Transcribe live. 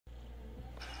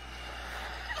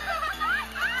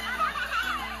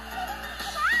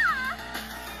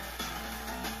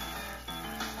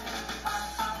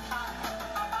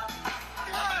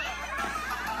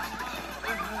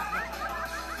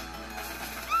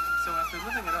After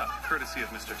living it up, courtesy of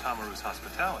Mr. Tamaru's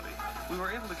hospitality, we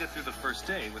were able to get through the first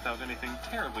day without anything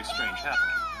terribly strange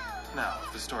happening. Now,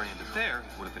 if the story ended there, it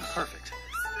would have been perfect.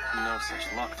 No such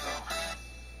luck, though.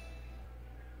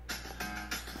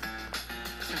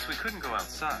 Since we couldn't go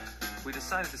outside, we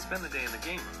decided to spend the day in the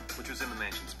game room, which was in the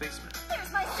mansion's basement.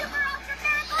 Here's my super ultra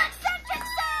miracle eccentric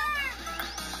serve!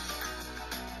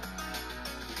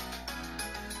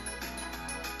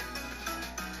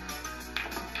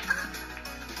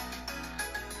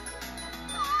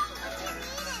 What do you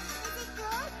mean? Is it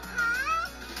good, huh?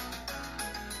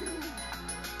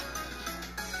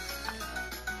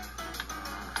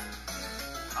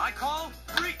 I call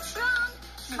reach! Wrong!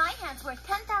 My hand's worth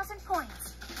 10,000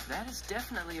 points. That is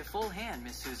definitely a full hand,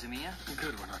 Miss Suzumiya.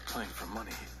 Good, we're not playing for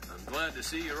money. I'm glad to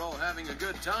see you're all having a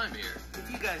good time here. If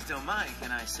you guys don't mind,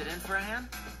 can I sit in for a hand?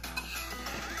 Please.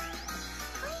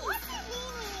 What's it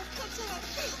mean when you pitch in a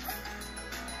treat?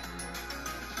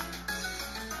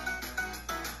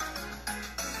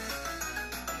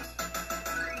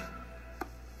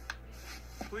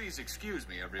 Please excuse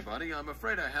me, everybody. I'm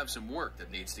afraid I have some work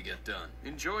that needs to get done.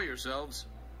 Enjoy yourselves.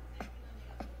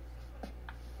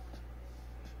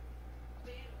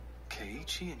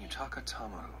 Keiichi and Yutaka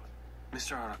Tamaru,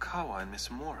 Mr. Arakawa and Miss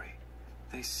Mori.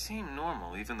 They seem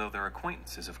normal, even though they're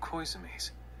acquaintances of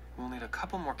Koizumi's. We'll need a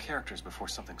couple more characters before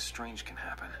something strange can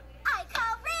happen.